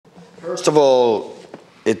First of all,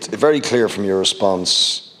 it's very clear from your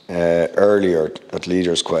response earlier at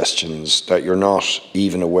leaders' questions that you're not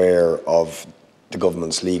even aware of the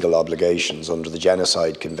government's legal obligations under the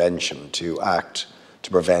Genocide Convention to act to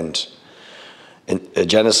prevent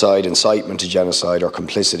genocide, incitement to genocide or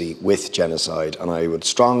complicity with genocide. And I would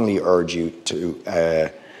strongly urge you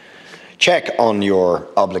to check on your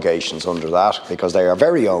obligations under that, because they are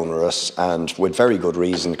very onerous and with very good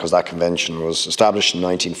reason, because that convention was established in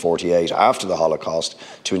 1948 after the Holocaust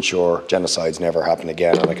to ensure genocides never happen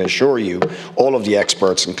again. And I can assure you, all of the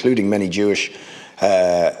experts, including many Jewish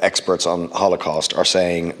experts on Holocaust, are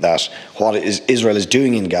saying that what Israel is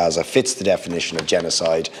doing in Gaza fits the definition of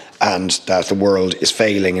genocide and that the world is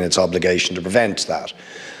failing in its obligation to prevent that.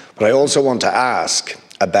 But I also want to ask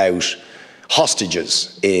about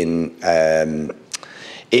hostages in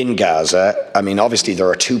Gaza. I mean, obviously there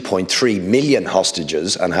are 2.3 million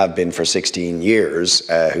hostages and have been for 16 years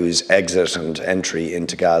whose exit and entry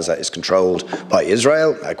into Gaza is controlled by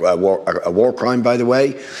Israel, a war crime, by the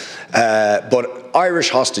way. But Irish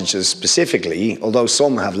hostages specifically, although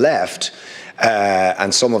some have left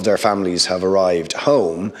and some of their families have arrived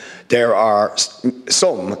home, there are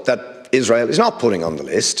some that Israel is not putting on the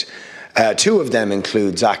list. Two of them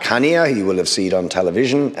include Zach Hania, who you will have seen on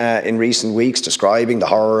television in recent weeks, describing the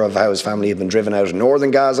horror of how his family had been driven out of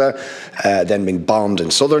northern Gaza, then being bombed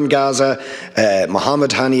in southern Gaza,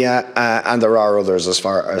 Mohammed Hania, and there are others as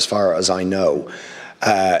far as I know.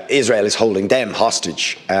 Israel is holding them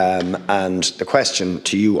hostage, and the question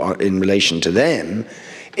to you in relation to them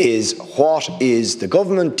is, what is the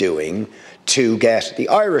government doing to get the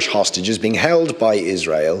Irish hostages being held by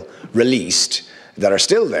Israel released, that are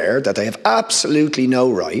still there, that they have absolutely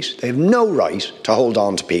no right, they have no right to hold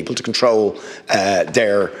on to people, to control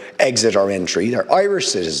their exit or entry. They're Irish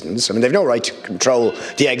citizens. I mean, they've no right to control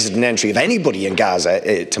the exit and entry of anybody in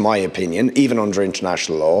Gaza, to my opinion, even under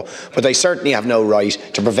international law, but they certainly have no right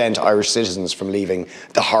to prevent Irish citizens from leaving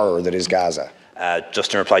the horror that is Gaza.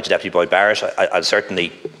 Just in reply to Deputy Boyd Barrett, I'll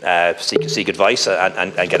certainly seek advice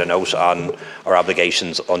and get a note on our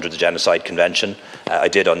obligations under the Genocide Convention. I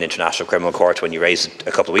did on the International Criminal Court when you raised it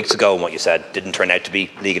a couple of weeks ago, and what you said didn't turn out to be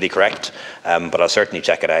legally correct, but I'll certainly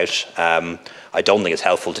check it out. I don't think it's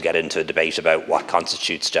helpful to get into a debate about what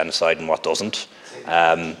constitutes genocide and what doesn't.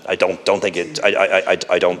 I don't think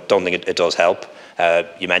it does help.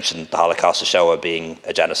 You mentioned the Holocaust of Shoah being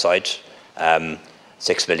a genocide.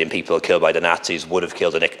 6 million people killed by the Nazis would have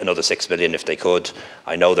killed another 6 million if they could.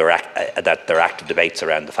 I know that there are active debates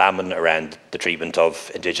around the famine, around the treatment of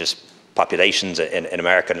indigenous populations in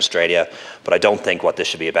America and Australia, but I don't think what this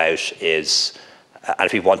should be about is, and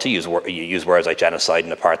if you want to use words like genocide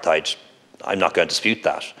and apartheid, I'm not going to dispute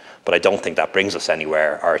that, but I don't think that brings us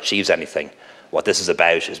anywhere or achieves anything. What this is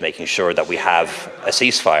about is making sure that we have a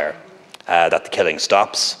ceasefire, that the killing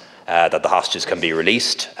stops, that the hostages can be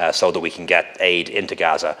released so that we can get aid into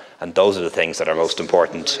Gaza, and those are the things that are most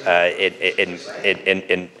important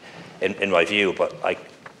in my view. But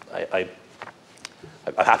I'm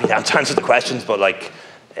happy to answer the questions, but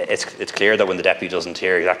it's clear that when the deputy doesn't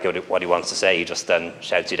hear exactly what he wants to say, he just then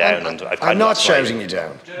shouts you down. I'm not shouting you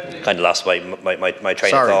down. Kind of lost my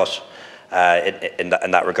train of thought in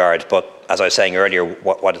that regard. But as I was saying earlier,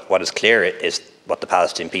 what is clear is what the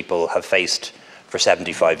Palestinian people have faced for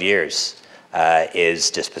 75 years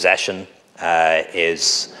is dispossession,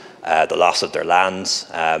 is the loss of their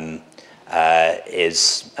lands,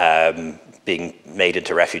 is being made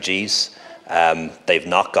into refugees. They've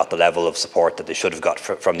not got the level of support that they should have got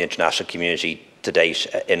from the international community to date,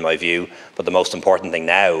 in my view. But the most important thing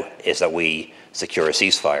now is that we secure a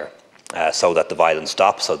ceasefire so that the violence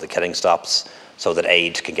stops, so the killing stops, so that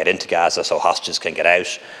aid can get into Gaza, so hostages can get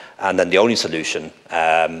out. And then the only solution,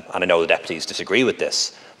 and I know the deputies disagree with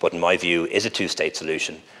this, but in my view is a two-state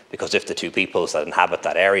solution, because if the two peoples that inhabit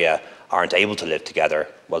that area aren't able to live together,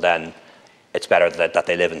 well then it's better that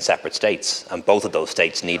they live in separate states, and both of those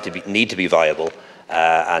states need to be viable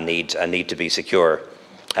and need to be secure.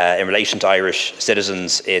 In relation to Irish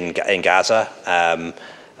citizens in Gaza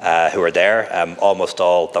who are there, almost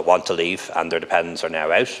all that want to leave and their dependents are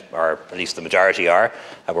now out, or at least the majority are.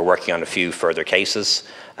 We're working on a few further cases,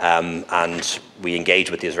 and we engage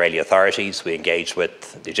with the Israeli authorities, we engage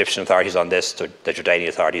with the Egyptian authorities on this, the Jordanian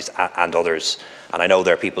authorities and others. And I know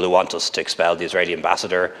there are people who want us to expel the Israeli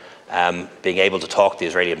ambassador. Being able to talk to the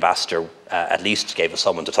Israeli ambassador at least gave us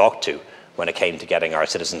someone to talk to when it came to getting our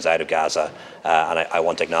citizens out of Gaza, and I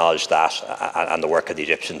want to acknowledge that and the work of the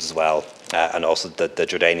Egyptians as well, and also the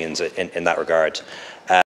Jordanians in that regard.